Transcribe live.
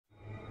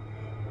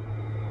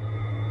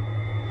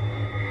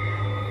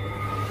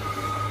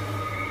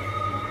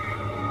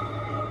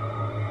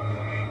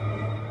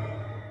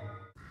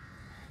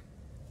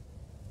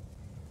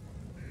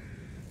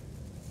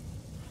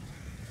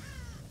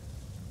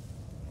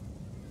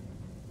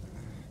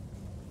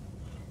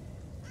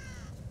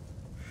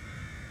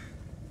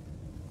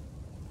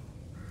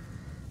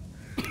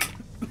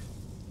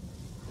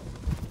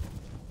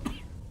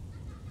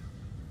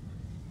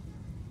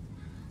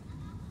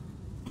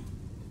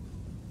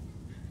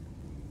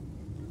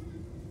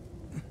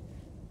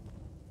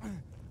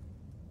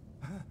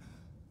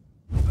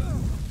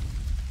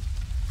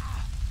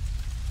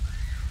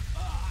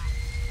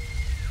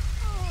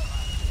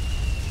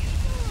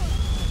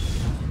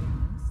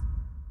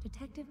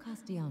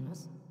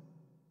Castellanos.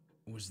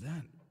 Was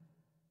that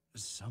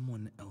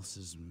someone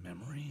else's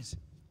memories?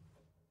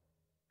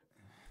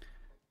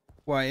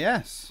 Why,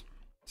 yes,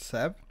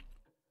 Seb.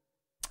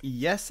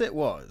 Yes, it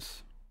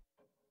was.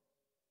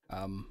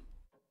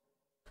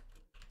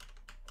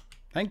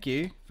 Thank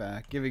you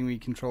for giving me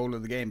control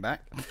of the game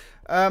back.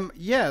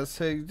 Yeah,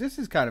 so this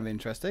is kind of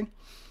interesting.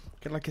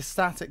 Get like a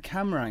static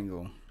camera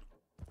angle.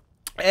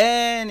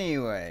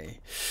 Anyway,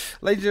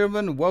 ladies and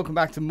gentlemen, welcome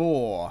back to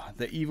more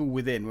The Evil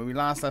Within. When we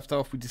last left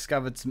off, we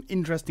discovered some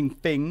interesting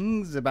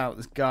things about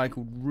this guy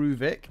called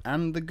Ruvik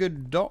and the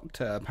good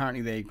doctor.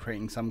 Apparently they're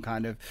creating some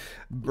kind of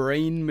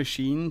brain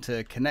machine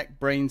to connect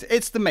brains.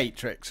 It's the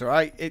Matrix,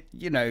 right? It,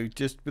 you know,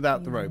 just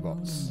without the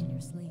robots. In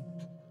your sleep.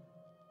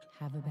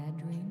 Have a bad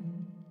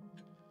dream?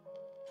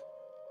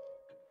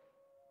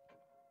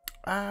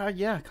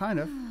 Yeah, kind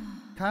of.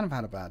 Kind of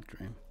had a bad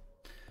dream.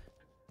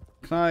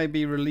 Can I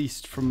be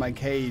released from my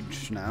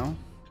cage now?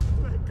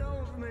 Let go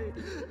of me!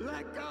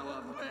 Let go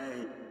of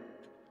me!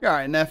 You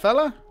alright in there,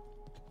 fella?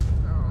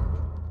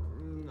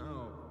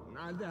 No,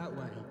 not that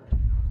way.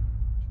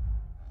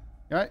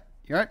 You alright?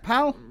 You alright,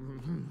 pal?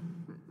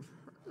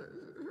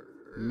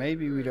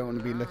 Maybe we don't want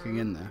to be looking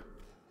in there.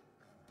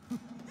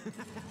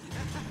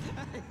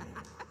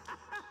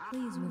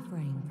 Please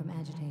refrain from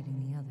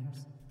agitating the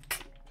others.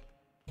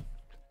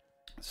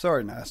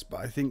 Sorry, nurse,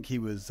 but I think he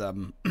was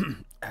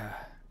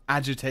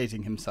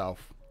agitating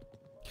himself.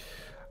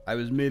 I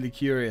was merely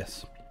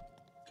curious.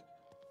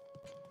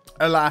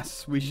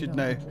 Alas, we should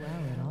know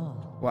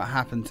what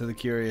happened to the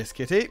curious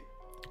kitty.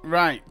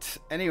 Right.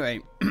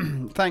 Anyway,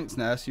 thanks,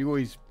 nurse. You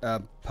always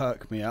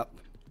perk me up.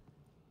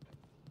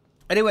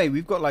 Anyway,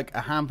 we've got like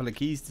a handful of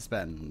keys to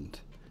spend.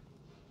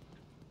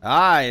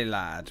 Aye,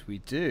 lad, we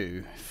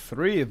do.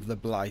 3 of the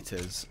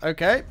blighters.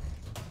 Okay.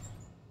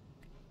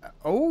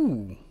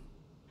 Oh.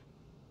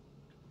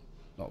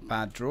 Not a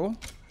bad draw.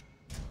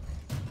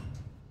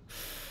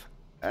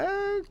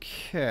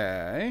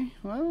 Okay.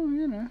 Well,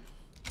 you know.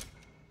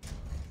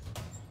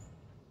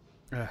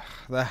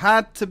 There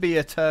had to be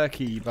a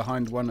turkey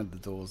behind one of the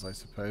doors, I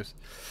suppose.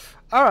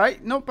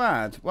 Alright, not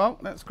bad. Well,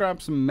 let's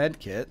grab some med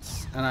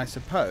kits and I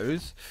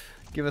suppose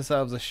give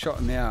ourselves a shot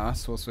in the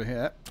ass whilst we're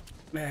here.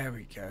 There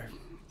we go.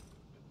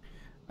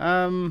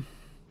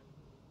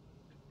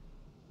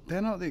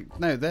 They're not the...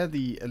 No, they're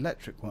the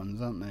electric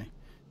ones, aren't they?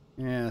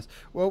 Yes.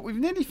 Well, we've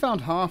nearly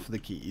found half of the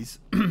keys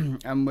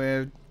and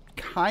we're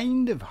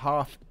kind of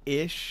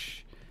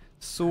half-ish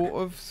sort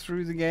of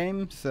through the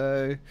game,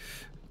 so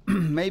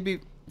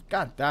maybe...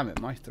 God damn it,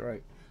 my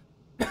throat.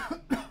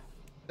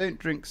 Don't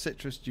drink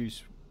citrus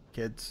juice,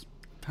 kids.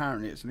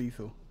 Apparently it's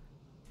lethal.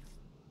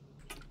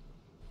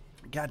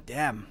 God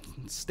damn.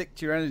 Stick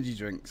to your energy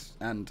drinks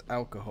and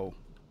alcohol.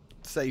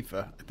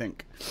 Safer, I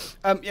think.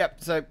 Yeah,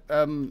 so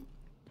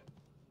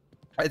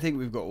I think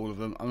we've got all of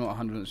them. I'm not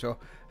 100% sure.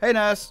 Hey,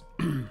 nurse.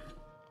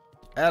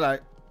 Hello.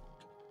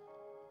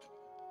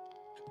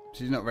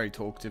 She's not very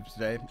talkative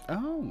today.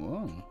 Oh,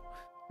 whoa.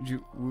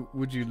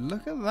 Would you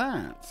look at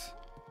that?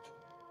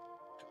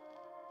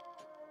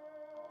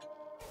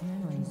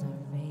 Memories are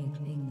vague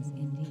things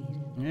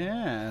indeed.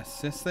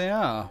 Yes, yes they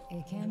are.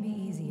 It can be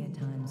easy at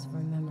times for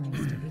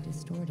memories to be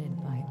distorted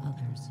by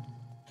others.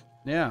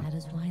 Yeah. That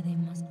is why they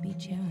must be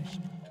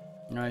cherished.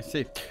 I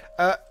see.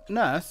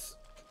 Nurse,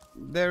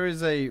 there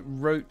is a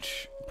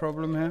roach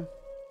problem here.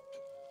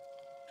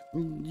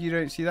 You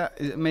don't see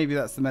that? Maybe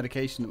that's the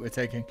medication that we're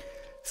taking.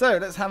 So,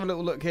 let's have a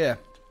little look here.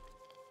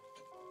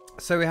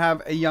 So we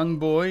have a young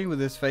boy with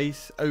his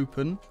face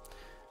open.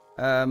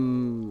 A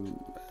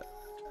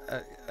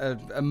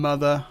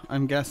mother,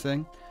 I'm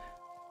guessing.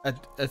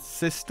 A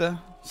sister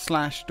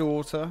 /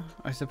 daughter,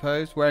 I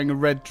suppose. Wearing a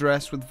red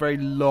dress with very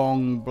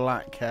long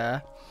black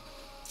hair.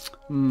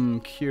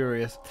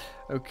 Curious.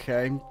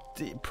 Okay,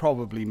 it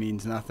probably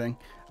means nothing.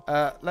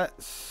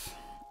 Let's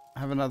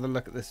have another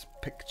look at this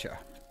picture.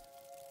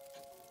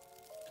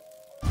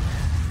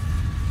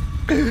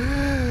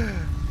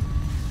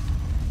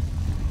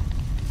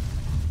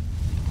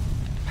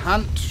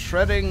 Pant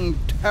shredding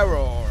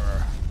terror.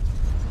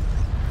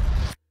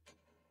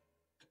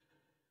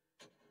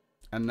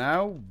 And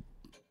now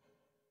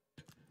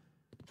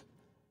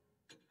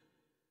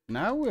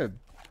we're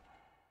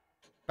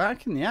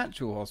back in the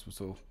actual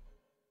hospital.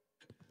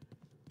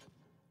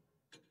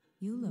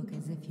 You look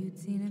as if you'd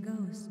seen a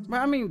ghost.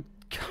 Well, I mean,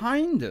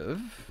 kind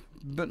of,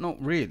 but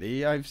not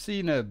really. I've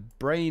seen a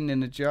brain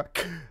in a jar.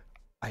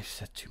 I've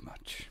said too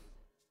much.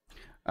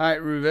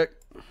 Alright, Ruvik.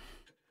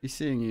 Be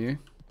seeing you.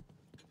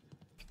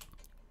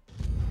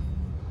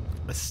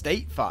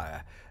 Estate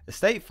fire.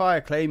 Estate fire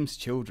claims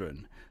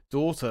children.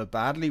 Daughter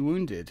badly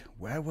wounded.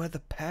 Where were the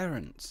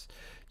parents?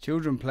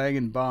 Children playing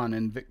in barn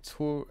in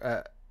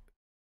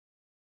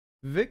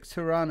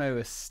Victorino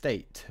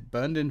estate.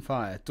 Burned in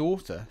fire.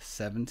 Daughter,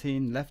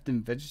 17, left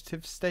in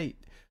vegetative state.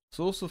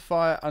 Source of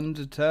fire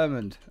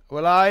undetermined.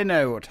 Well, I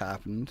know what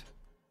happened.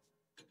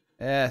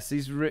 Yes,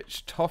 these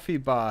rich toffee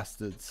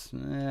bastards.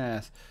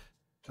 Yes.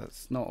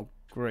 That's not a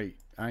great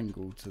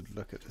angle to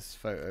look at this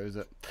photo, is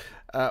it?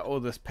 Or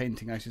this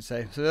painting, I should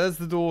say. So there's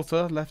the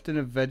daughter, left in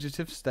a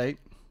vegetative state.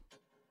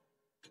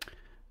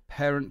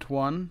 Parent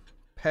 1,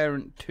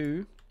 Parent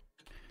 2.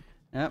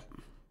 Yep.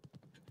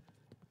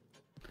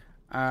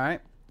 Alright.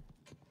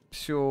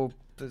 Sure,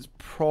 that's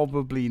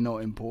probably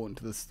not important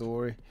to the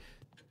story.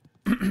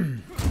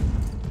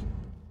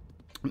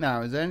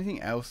 Now, is there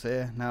anything else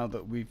here now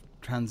that we've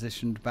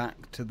transitioned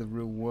back to the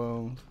real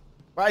world?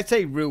 Well, I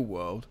say real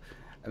world.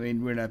 I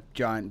mean, we're in a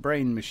giant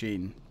brain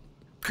machine.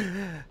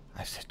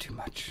 I've said too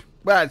much.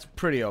 Well, it's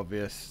pretty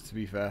obvious, to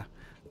be fair.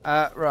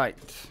 Right.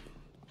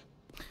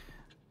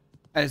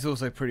 And it's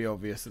also pretty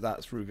obvious that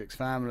that's Ruvik's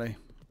family.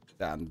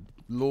 And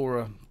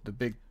Laura, the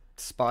big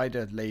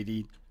spider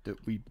lady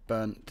that we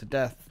burnt to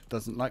death,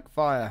 doesn't like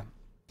fire.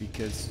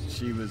 Because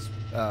she was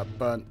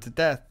burnt to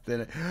death.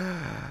 Then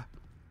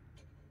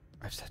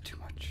I've said too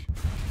much.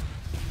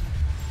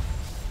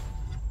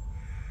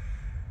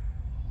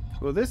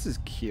 Well, this is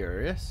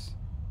curious.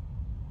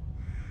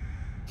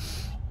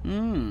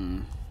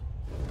 Very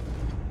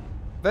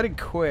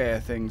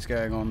queer things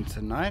going on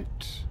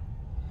tonight.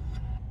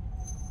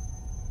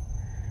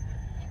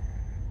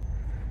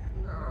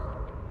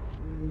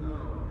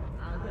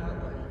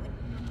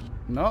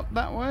 Not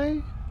that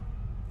way?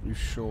 You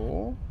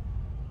sure?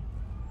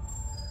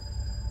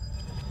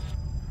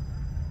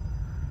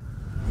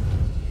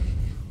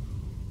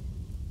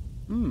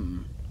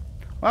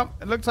 Well,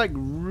 it looks like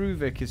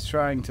Ruvik is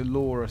trying to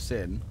lure us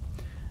in.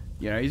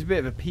 You know, he's a bit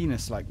of a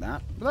penis like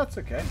that, but that's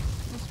okay.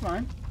 That's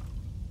fine.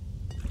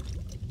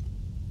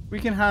 We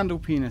can handle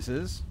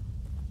penises.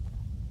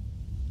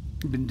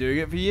 We've been doing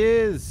it for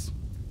years.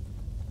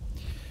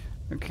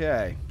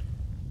 Okay.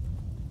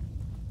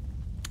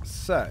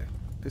 So,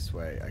 this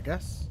way, I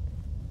guess.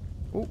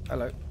 Oh,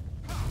 hello.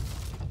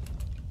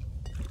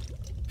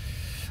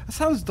 That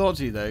sounds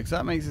dodgy, though, because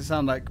that makes it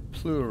sound like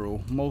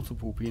plural,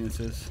 multiple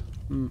penises.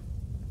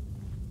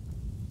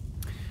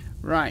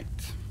 Right.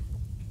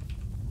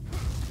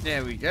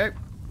 There we go.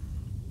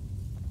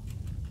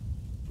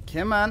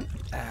 Come on.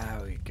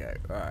 There we go.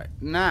 Alright.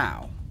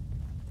 Now.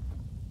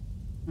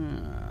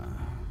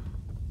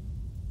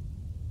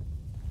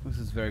 This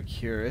is very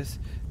curious.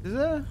 Is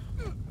there...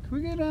 Can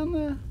we go down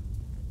there?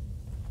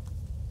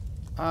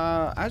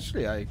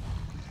 Actually, I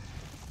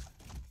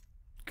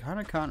kind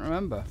of can't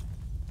remember.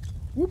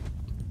 Whoop.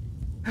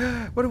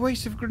 What a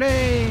waste of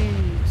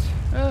grenades!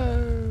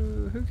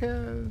 Oh, who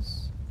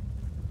cares?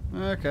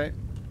 Okay,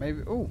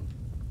 maybe. Oh,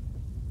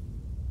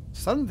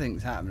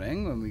 something's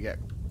happening when we get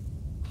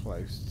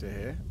close to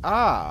here.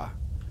 Ah,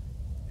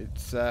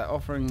 it's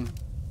offering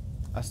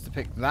us to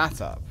pick that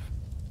up.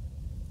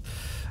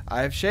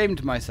 I have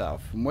shamed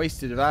myself and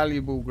wasted a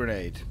valuable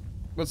grenade.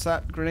 What's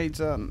that? Grenades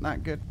aren't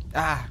that good.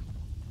 Ah,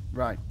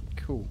 right,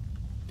 cool.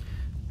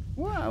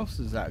 What else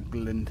is that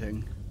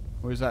glinting?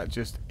 Or is that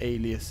just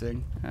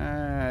aliasing?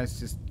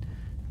 It's just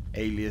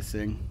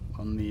aliasing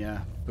on the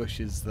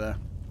bushes there.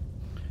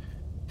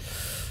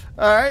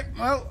 Alright,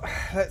 well,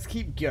 let's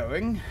keep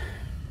going.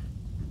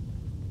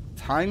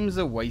 Times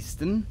are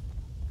wasting.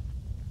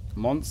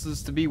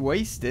 Monsters to be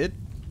wasted.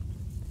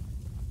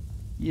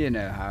 You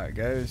know how it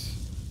goes.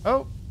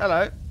 Oh,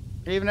 hello.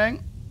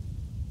 Evening.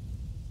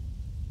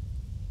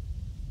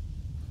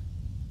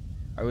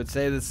 I would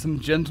say there's some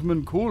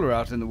gentleman caller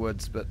out in the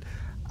woods, but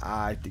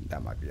I think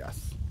that might be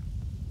us.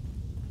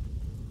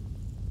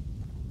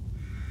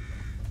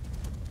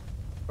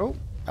 Oh,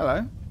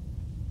 hello.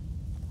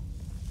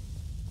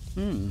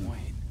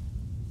 Wait,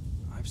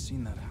 I've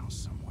seen that house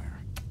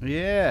somewhere.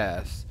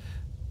 Yes.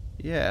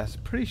 Yes,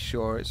 pretty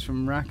sure it's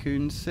from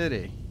Raccoon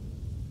City.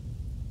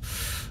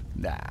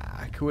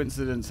 Nah,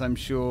 coincidence, I'm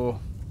sure.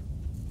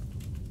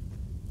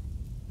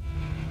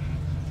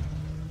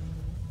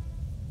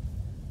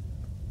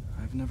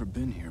 I've never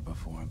been here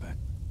before, but...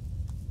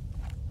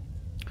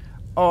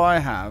 Oh, I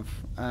have,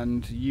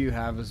 and you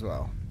have as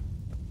well.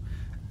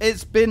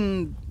 It's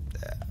been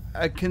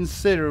a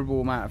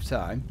considerable amount of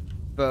time,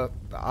 but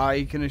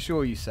I can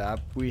assure you,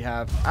 Sab, we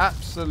have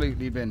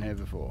absolutely been here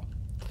before.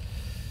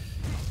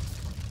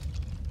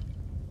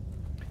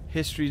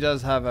 History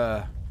does have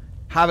a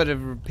habit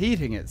of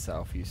repeating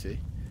itself, you see.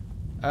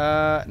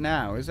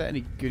 Now, is there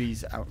any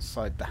goodies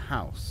outside the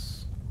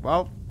house?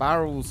 Well,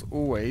 barrels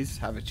always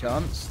have a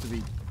chance to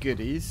be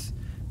goodies.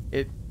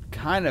 It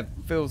kind of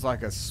feels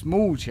like a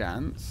small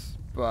chance,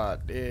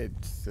 but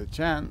it's a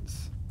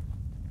chance.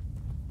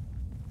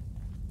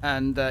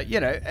 And, you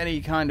know,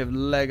 any kind of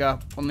leg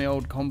up on the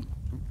old comp...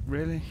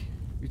 Really?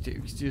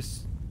 It's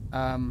just...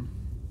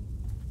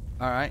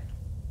 Alright.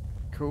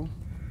 Cool.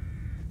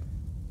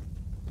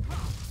 I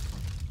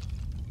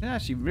didn't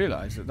actually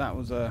realise that that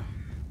was a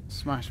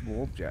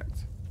smashable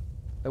object.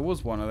 There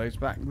was one of those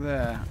back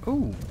there.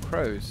 Ooh,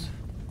 crows.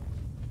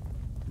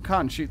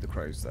 Can't shoot the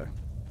crows, though.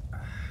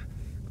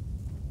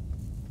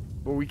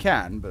 Well, we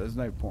can, but there's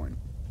no point.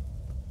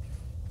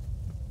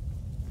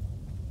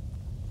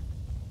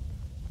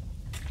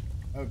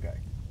 Okay.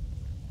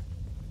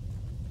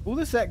 All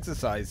this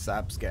exercise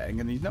Sab's getting,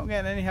 and he's not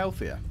getting any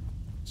healthier.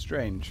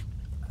 Strange.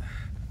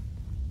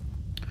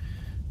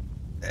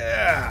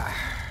 Ugh.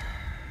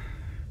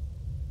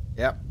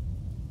 Yep.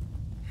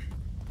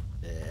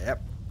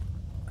 Yep.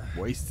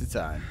 Waste of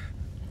time.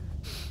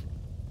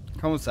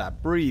 Come on,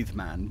 Sab. Breathe,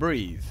 man.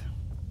 Breathe.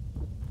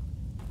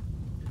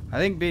 I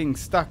think being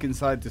stuck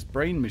inside this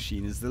brain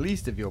machine is the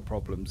least of your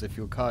problems if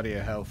your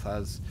cardio health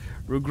has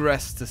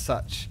regressed to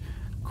such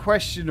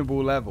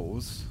questionable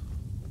levels.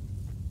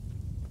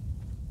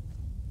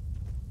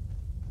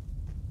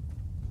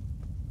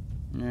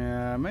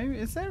 Yeah, maybe.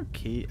 Is there a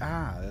key?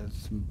 Ah, there's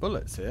some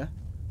bullets here.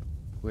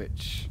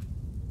 Which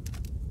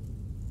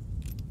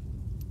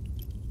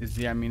is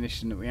the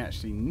ammunition that we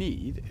actually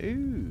need.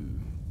 Ooh.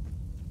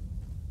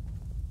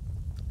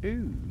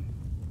 Ooh.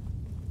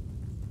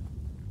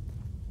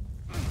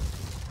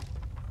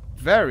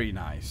 Very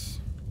nice.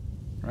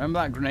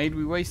 Remember that grenade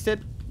we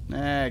wasted?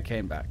 It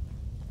came back.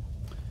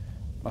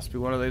 Must be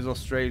one of those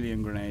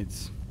Australian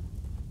grenades.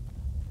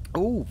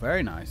 Oh,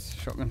 very nice.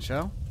 Shotgun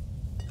shell.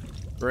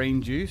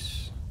 Brain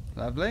juice.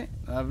 Lovely,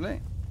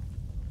 lovely.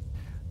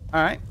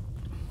 Alright.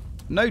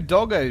 No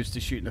doggos to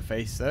shoot in the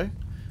face, though.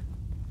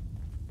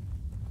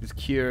 Just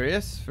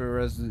curious for a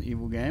Resident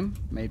Evil game.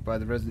 Made by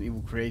the Resident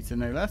Evil creator,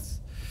 no less.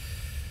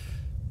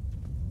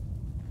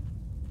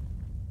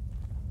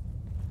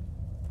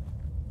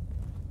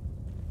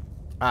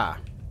 Ah.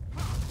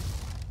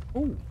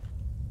 Ooh.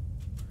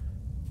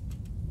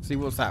 See,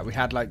 what's that? We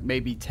had like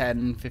maybe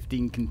 10,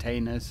 15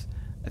 containers.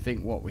 I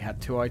think what? We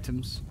had 2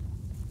 items.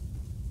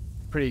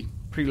 Pretty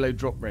low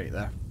drop rate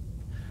there.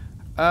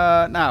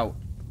 Now,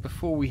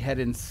 before we head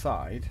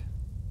inside,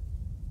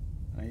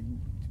 I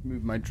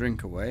move my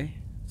drink away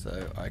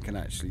so I can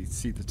actually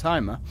see the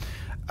timer.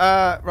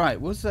 Right,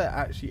 was there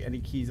actually any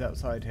keys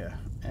outside here?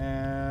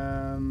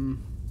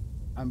 I'm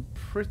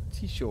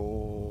pretty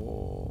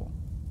sure.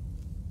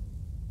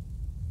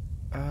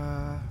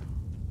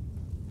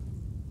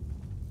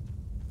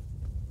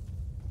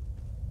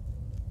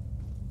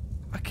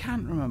 I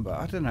can't remember.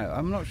 I don't know.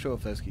 I'm not sure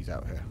if there's keys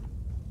out here.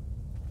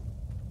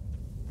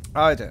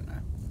 I don't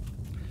know.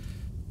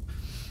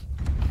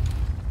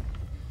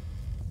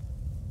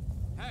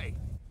 Hey,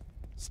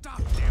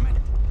 stop, damn it!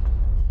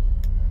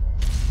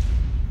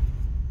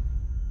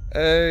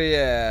 Oh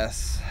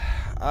yes,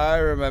 I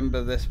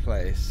remember this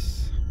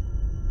place.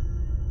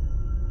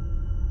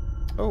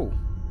 Oh.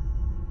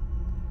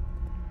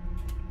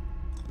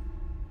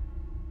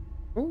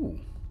 Ooh.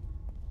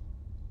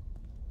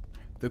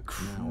 The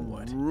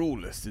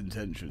cruelest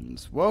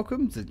intentions.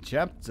 Welcome to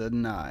chapter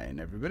 9,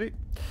 everybody.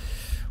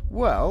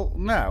 Well,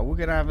 now we're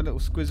going to have a little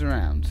squiz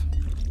around.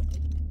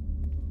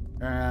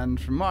 And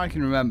from what I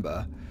can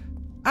remember,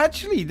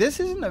 actually, this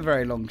isn't a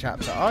very long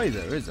chapter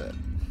either, is it?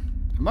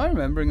 Am I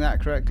remembering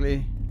that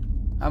correctly?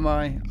 Am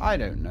I? I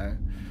don't know.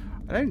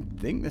 I don't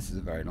think this is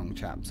a very long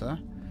chapter.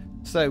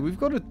 So, we've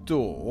got a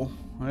door.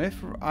 And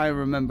if I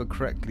remember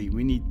correctly,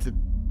 we need to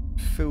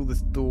fill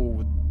this door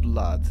with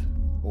blood,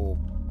 or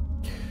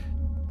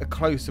a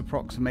close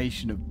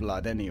approximation of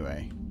blood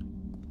anyway.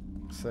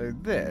 So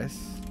this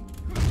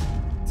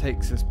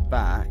takes us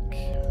back.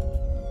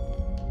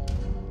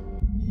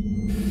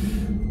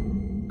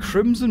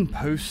 Crimson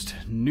Post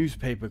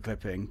newspaper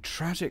clipping.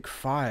 Tragic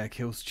fire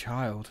kills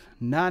child.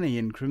 Nanny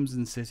in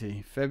Crimson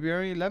City.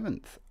 February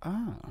 11th.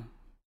 Ah,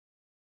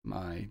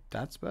 my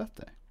dad's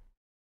birthday.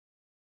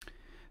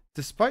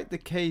 Despite the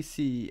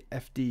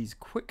KCFD's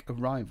quick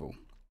arrival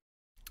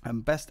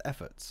and best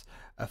efforts,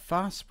 a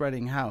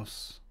fast-spreading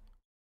house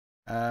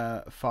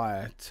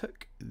fire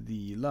took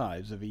the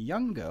lives of a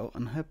young girl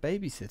and her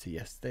babysitter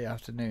yesterday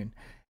afternoon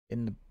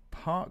in the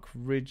Park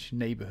Ridge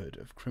neighborhood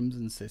of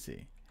Crimson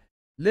City.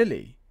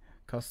 Lily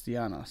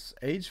Castellanos,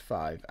 age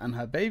 5, and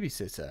her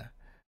babysitter,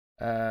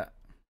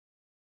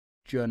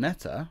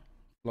 Gionetta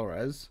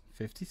Flores,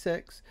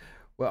 56,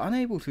 were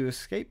unable to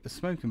escape the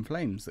smoke and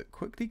flames that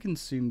quickly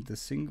consumed the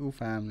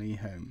single-family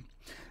home.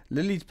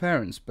 Lily's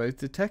parents, both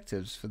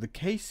detectives for the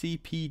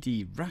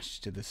KCPD,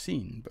 rushed to the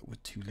scene, but were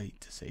too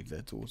late to save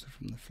their daughter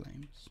from the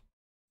flames.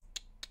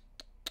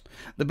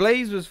 The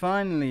blaze was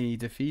finally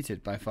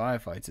defeated by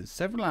firefighters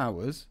several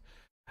hours,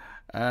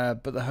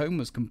 but the home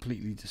was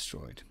completely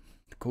destroyed.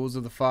 The cause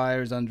of the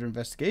fire is under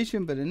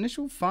investigation, but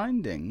initial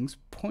findings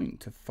point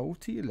to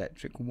faulty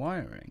electric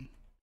wiring.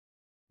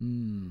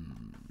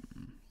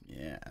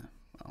 Yeah,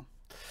 well.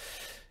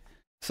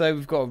 So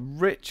we've got a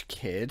rich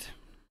kid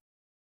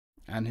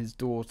and his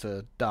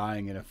daughter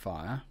dying in a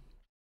fire.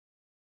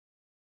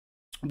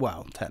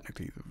 Well,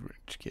 technically the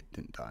rich kid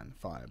didn't die in the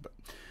fire, but...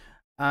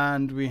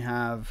 And we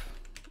have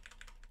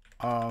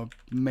our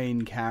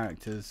main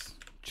character's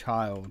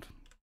child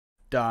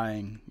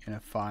dying in a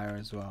fire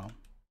as well.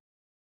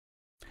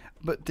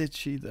 But did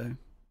she, though?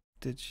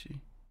 Did she?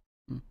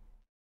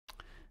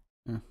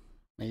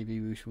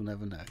 Maybe we shall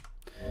never know.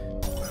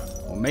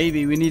 Or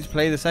maybe we need to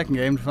play the second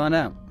game to find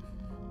out.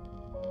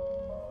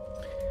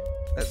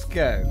 Let's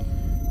go.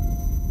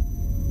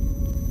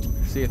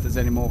 See if there's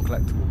any more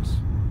collectibles.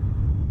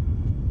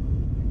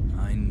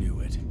 I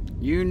knew it.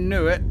 You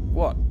knew it?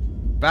 What?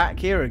 Back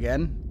here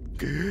again?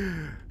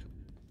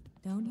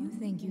 Don't you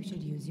think you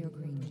should use your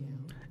green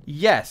gel?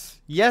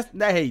 Yes. Yes.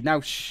 Hey,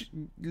 now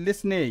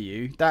listen here,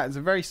 you. That is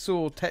a very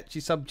sore,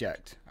 touchy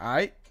subject.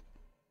 Alright?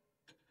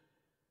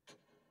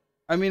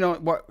 I mean,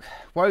 why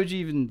would you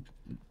even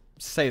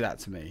say that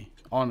to me?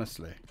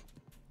 Honestly.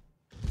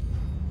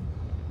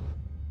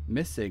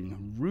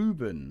 Missing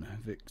Ruben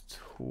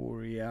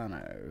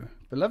Victoriano.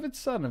 Beloved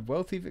son of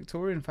wealthy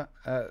Victoriano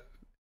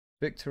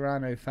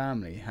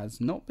family has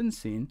not been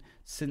seen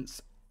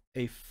since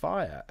a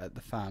fire at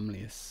the family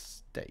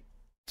estate.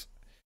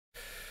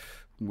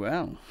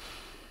 Well,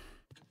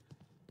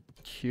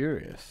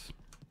 curious.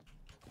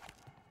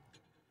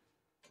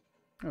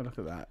 Oh, look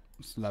at that.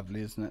 It's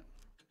lovely, isn't it?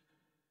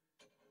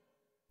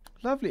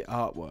 Lovely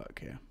artwork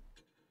here.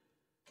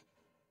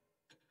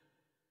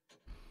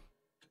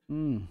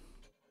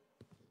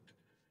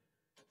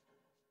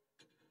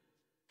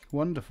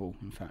 Wonderful,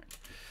 in fact.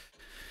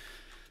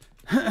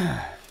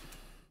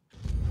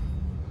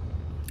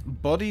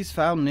 Bodies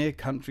found near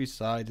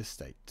countryside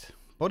estate.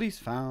 Bodies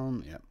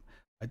found, yep.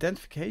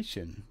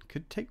 Identification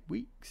could take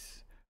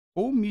weeks.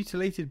 All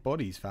mutilated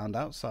bodies found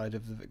outside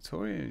of the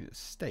Victorian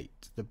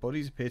estate. The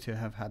bodies appear to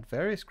have had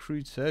various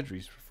crude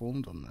surgeries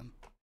performed on them.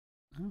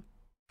 Oh.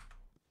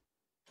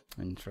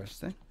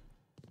 Interesting.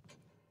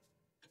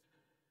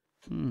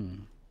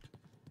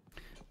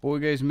 Boy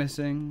goes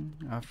missing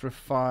after a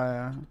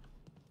fire.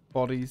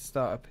 Bodies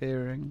start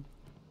appearing.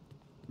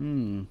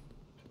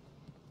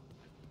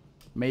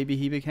 Maybe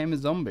he became a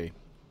zombie.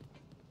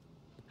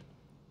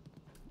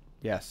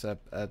 Yes, a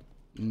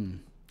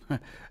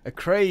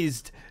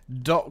crazed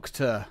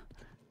doctor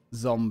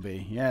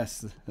zombie.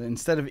 Yes,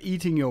 instead of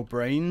eating your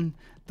brain,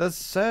 does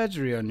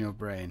surgery on your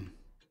brain.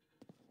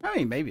 I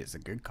mean, maybe it's a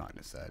good kind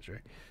of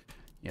surgery.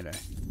 You know,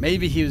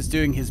 maybe he was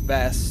doing his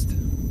best.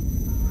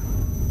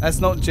 Let's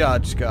not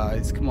judge,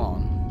 guys. Come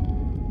on.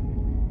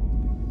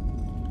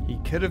 He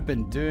could have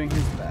been doing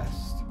his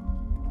best.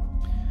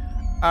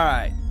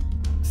 Alright.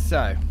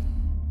 So.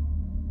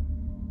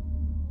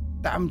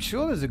 I'm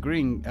sure there's a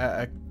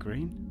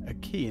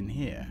key in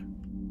here.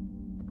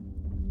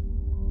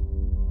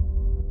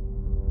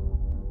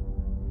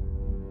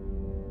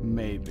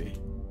 Maybe.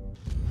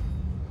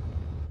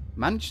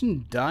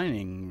 Mansion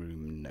dining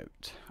room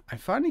note. I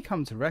finally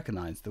come to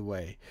recognize the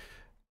way.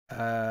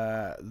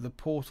 The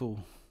portal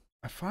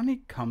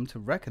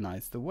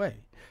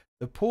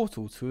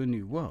to a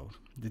new world.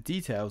 The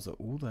details are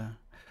all there.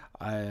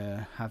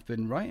 I have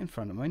been right in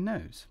front of my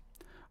nose.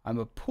 I'm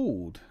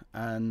appalled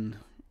and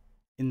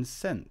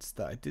incensed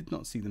that I did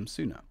not see them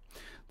sooner.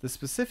 The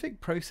specific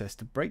process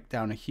to break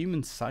down a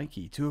human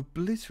psyche, to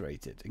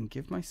obliterate it and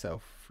give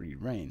myself free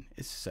rein,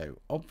 is so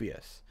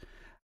obvious.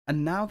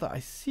 And now that I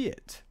see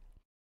it,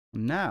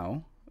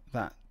 now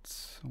that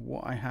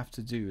what I have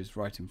to do is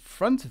right in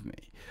front of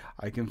me,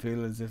 I can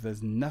feel as if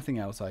there's nothing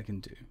else I can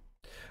do.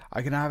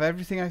 I can have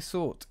everything I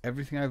sought,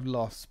 everything I've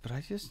lost, but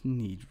I just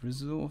need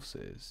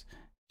resources.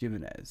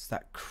 Jimenez,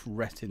 that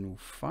cretin, will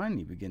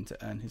finally begin to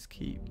earn his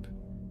keep.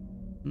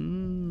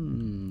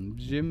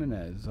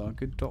 Jimenez, our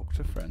good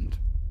doctor friend.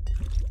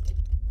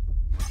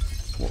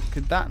 What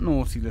could that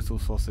naughty little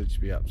sausage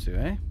be up to,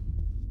 eh?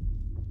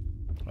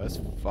 Well, this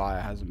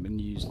fire hasn't been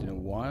used in a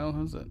while,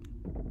 has it?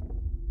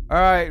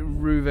 Alright,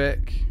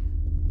 Ruvik.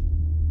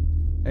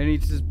 I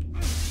need to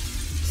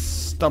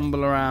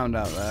stumble around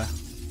out there.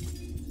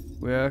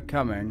 We're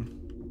coming.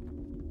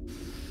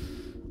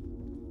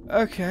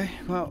 Okay,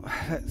 well,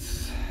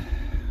 let's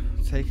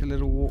take a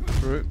little walk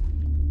through.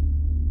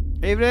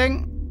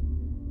 Evening.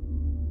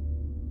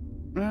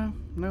 No,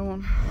 no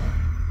one.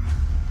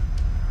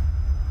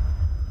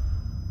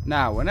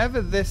 Now,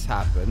 whenever this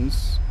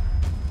happens,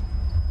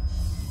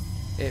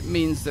 it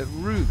means that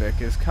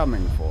Ruvik is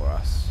coming for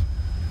us.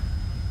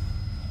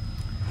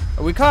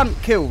 We can't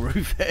kill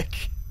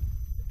Ruvik.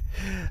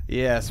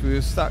 Yes, we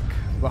were stuck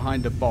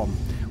behind a bomb.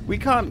 We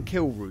can't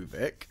kill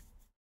Ruvik.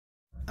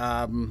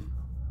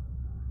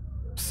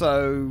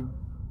 So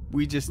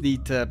we just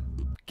need to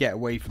get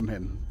away from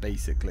him,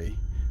 basically.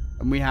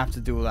 And we have to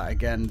do all that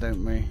again,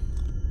 don't we?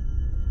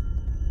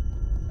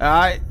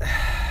 Alright.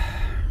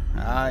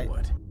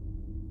 Alright.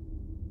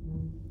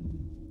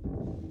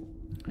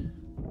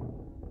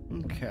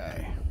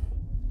 Okay.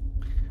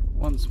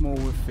 Once more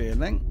we're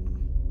feeling.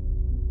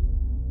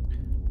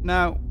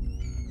 Now,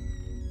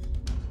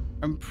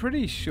 I'm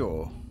pretty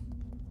sure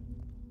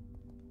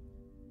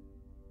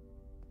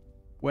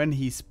when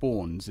he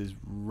spawns is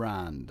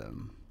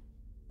random.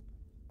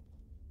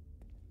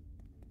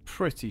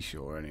 Pretty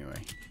sure,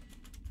 anyway.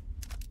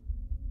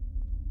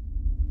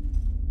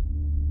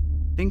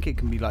 I think it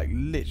can be like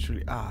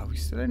literally... we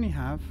still only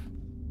have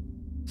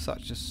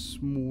such a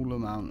small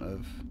amount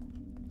of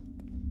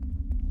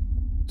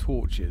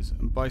torches.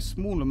 And by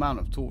small amount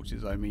of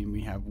torches, I mean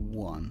we have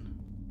one.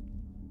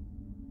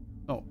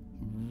 Not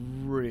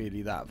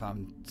really that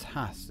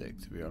fantastic,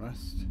 to be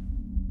honest.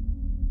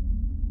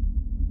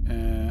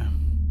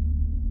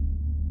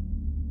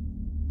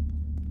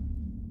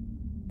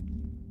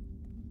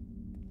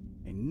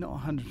 I'm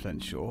not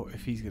 100% sure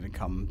if he's going to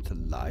come to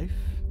life.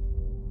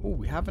 Oh,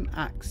 we have an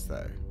axe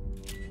though.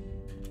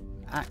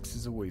 Axe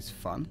is always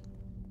fun.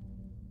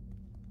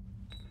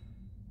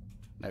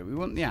 No, we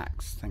want the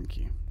axe, thank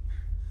you.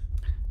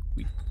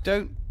 We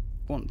don't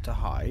want to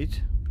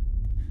hide.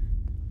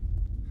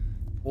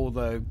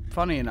 Although,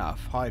 funny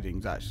enough,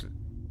 hiding's actually...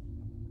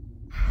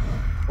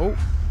 Oh.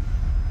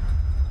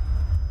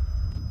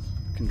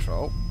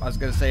 Control. I was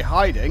going to say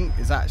hiding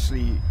is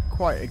actually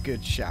quite a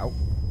good shout.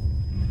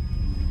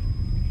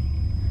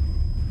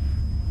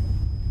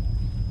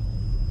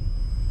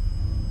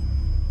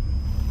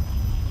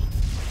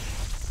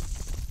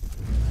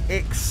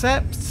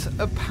 Except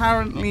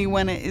apparently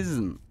when it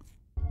isn't.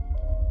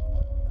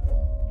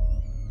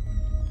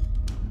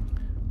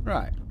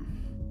 Right.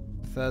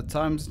 Third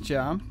time's a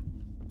charm.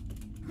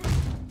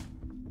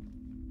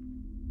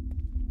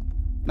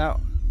 Now,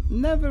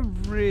 never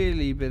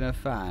really been a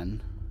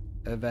fan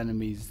of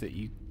enemies that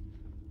you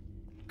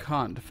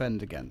can't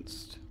defend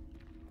against.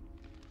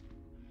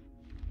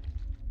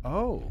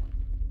 Oh.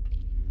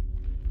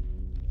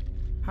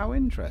 How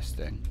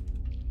interesting.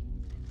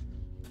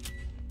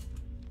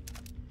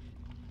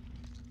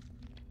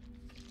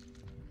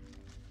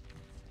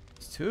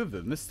 There's two of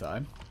them this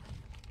time.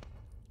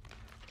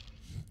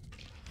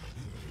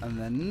 And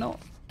they're not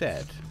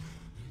dead.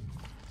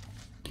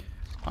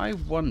 I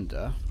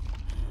wonder...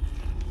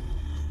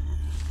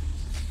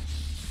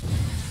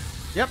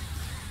 Yep.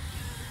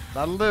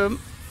 That'll do him.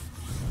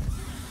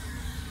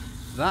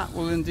 That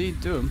will indeed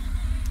do him.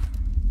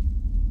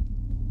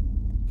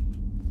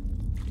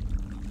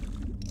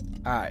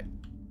 Alright.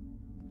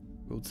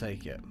 We'll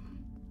take it.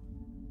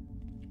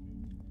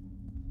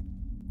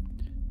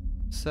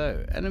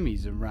 So,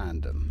 enemies are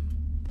random.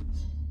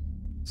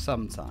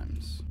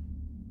 Sometimes.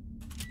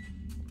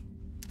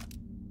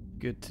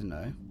 Good to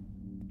know.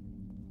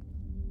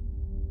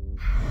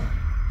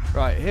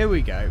 Right, here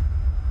we go.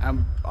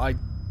 I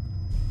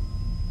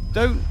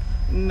don't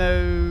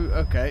know...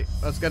 Okay,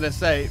 I was going to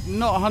say,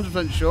 not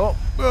 100% sure.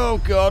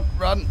 Oh god,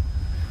 run.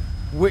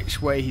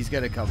 Which way he's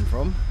going to come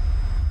from.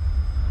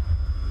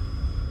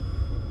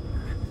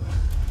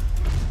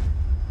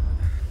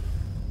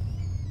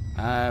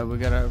 We're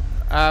going to...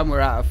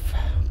 we're out of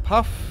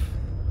puff.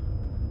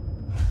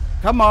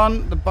 Come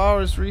on, the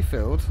bar is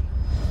refilled.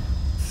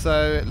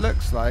 So it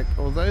looks like,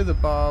 although the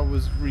bar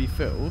was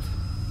refilled,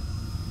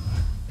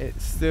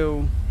 it's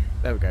still...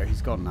 There we go,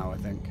 he's gone now, I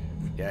think.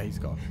 Yeah, he's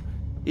gone.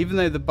 Even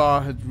though the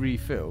bar had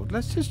refilled,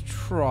 let's just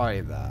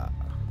try that.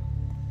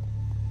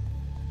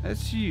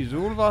 Let's use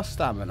all of our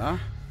stamina.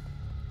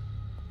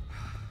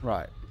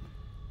 Right.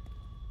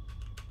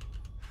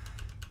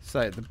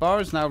 So, the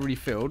bar is now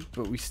refilled,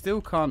 but we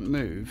still can't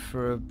move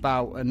for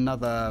about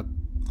another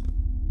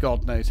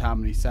God knows how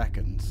many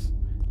seconds.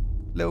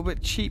 A little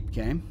bit cheap,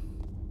 game.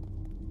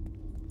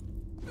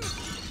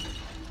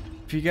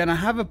 If you're going to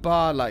have a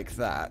bar like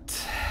that,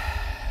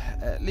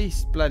 at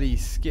least bloody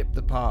skip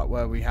the part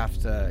where we have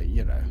to,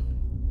 you know,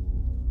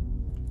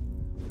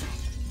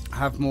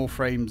 have more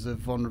frames of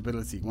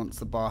vulnerability once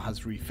the bar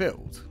has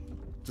refilled.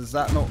 Does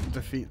that not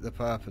defeat the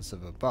purpose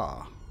of a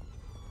bar?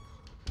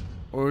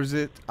 Or is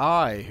it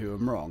I who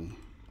am wrong?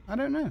 I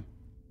don't know.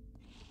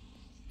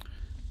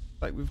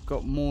 Like we've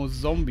got more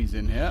zombies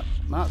in here.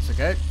 That's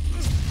okay.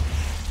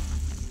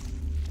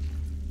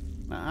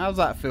 Now, how's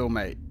that feel,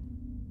 mate?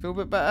 Feel a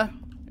bit better?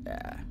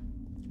 Yeah.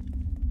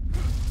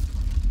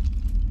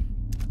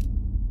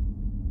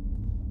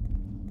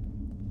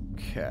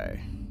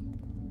 Okay.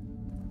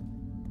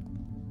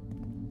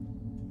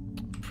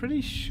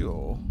 Pretty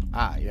sure...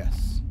 Ah,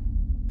 yes.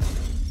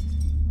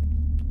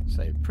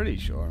 So, pretty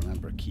sure I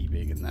remember a key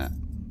being in there.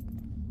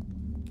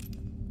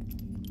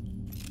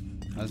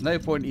 There's no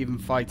point even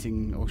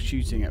fighting or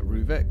shooting at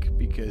Ruvik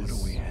because... What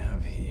do we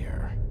have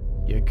here?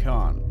 You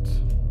can't.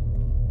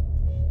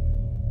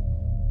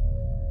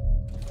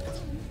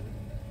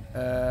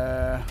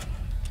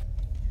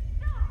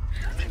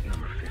 Subject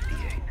number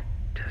 58,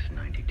 test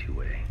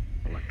 92A,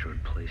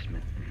 electrode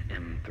placement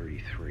in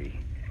M33,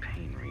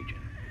 pain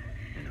region.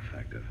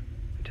 Ineffective.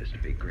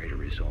 Anticipate greater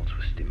results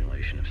with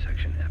stimulation of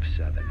section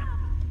F7,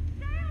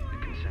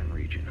 the consent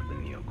region of the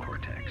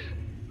neocortex.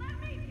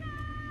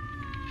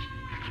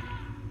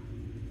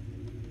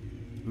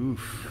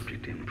 Oof.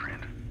 Subject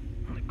imprint,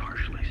 only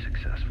partially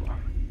successful.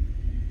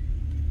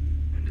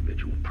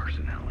 Individual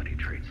personality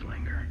traits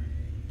linger.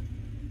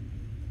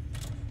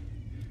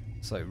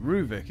 So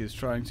Ruvik is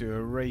trying to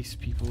erase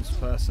people's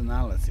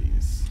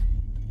personalities.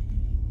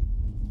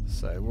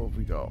 So what have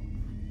we got?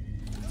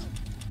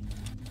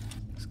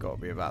 It's got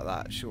to be about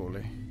that,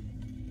 surely.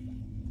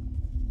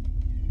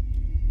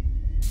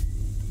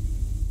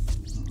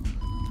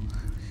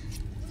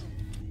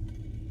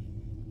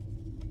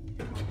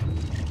 Great.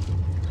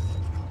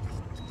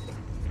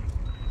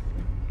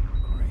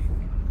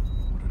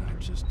 What did I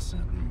just set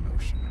in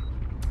motion?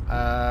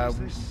 Is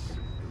this,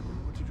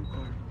 what did you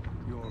call it?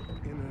 Your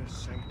inner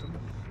sanctum?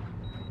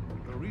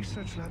 A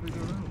research lab of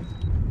your own?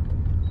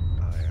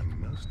 I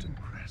am most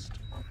impressed.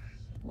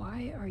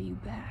 Why are you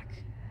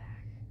back?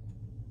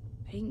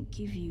 I didn't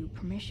give you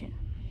permission.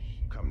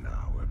 Come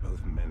now, we're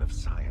both men of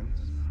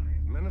science.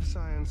 Men of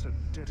science are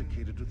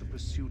dedicated to the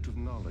pursuit of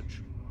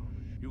knowledge.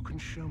 You can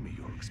show me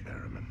your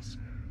experiments.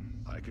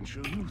 I can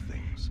show you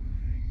things.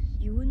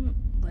 You wouldn't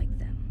like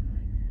them.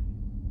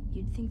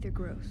 You'd think they're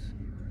gross.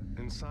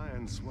 In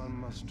science, one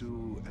must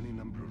do any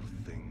number of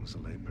things a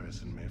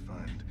layperson may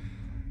find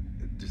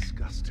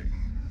disgusting.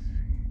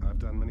 I've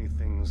done many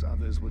things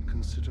others would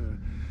consider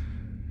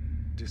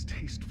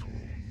distasteful.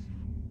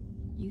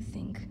 You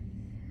think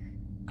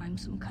I'm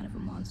some kind of a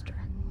monster?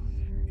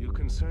 You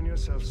concern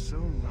yourself so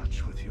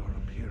much with your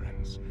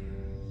appearance,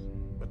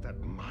 but that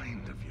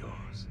mind of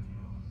yours,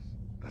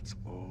 that's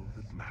all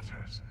that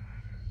matters.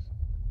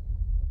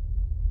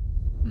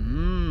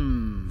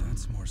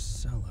 That's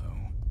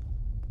Marcello.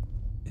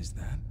 Is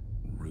that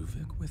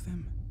Ruvik with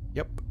him?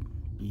 Yep.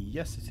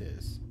 Yes, it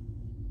is.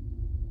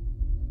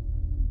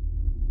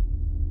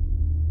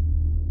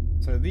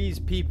 So these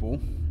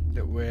people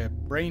that we're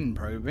brain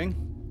probing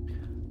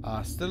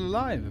are still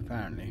alive,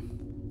 apparently.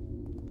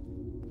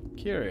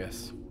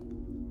 Curious.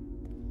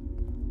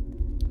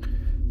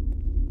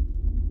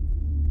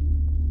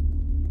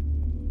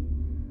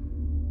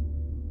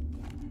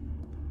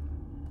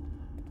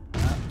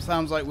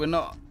 Sounds like we're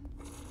not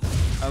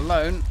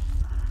alone.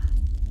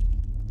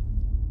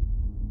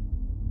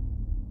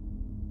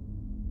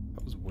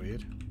 That was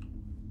weird.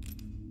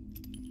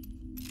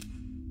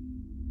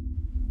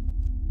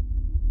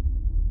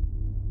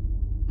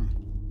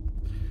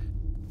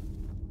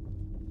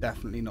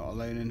 Definitely not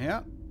alone in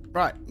here.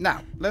 Right,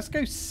 now, let's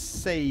go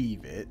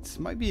save it.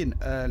 Might be an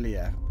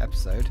earlier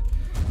episode.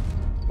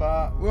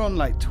 But we're on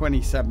like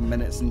 27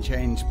 minutes and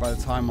change by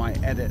the time I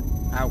edit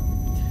out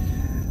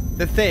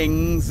the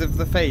things of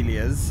the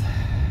failures.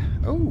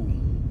 Oh.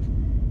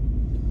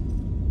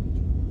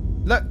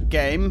 Look,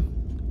 game.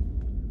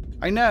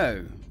 I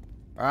know.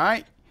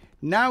 Alright?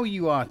 Now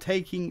you are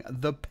taking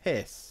the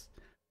piss.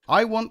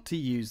 I want to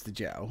use the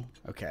gel,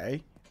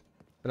 okay?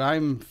 But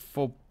I'm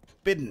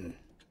forbidden.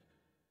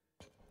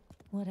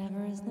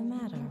 Whatever is the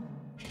matter?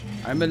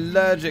 I'm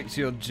allergic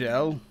to your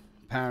gel,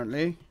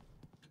 apparently.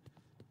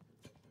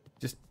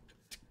 Just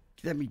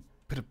let me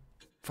put a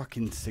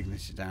fucking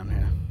signature down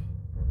here.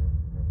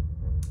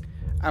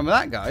 And with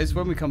that, guys,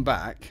 when we come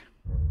back,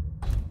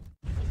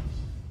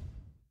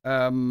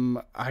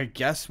 I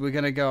guess we're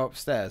going to go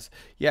upstairs.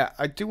 Yeah,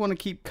 I do want to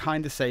keep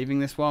kind of saving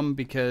this one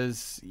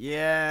because,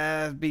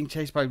 yeah, being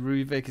chased by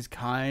Ruvik is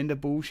kind of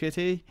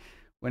bullshitty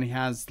when he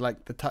has,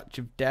 like, the touch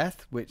of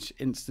death, which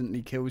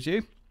instantly kills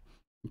you.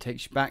 It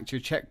takes you back to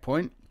your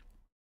checkpoint,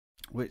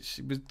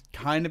 which would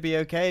kind of be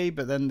okay,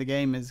 but then the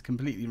game is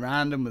completely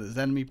random with its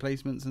enemy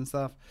placements and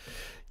stuff.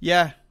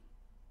 Yeah,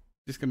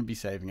 just going to be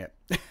saving it.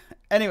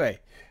 Anyway,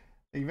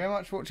 thank you very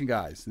much for watching,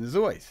 guys. And as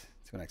always,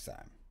 until next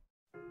time.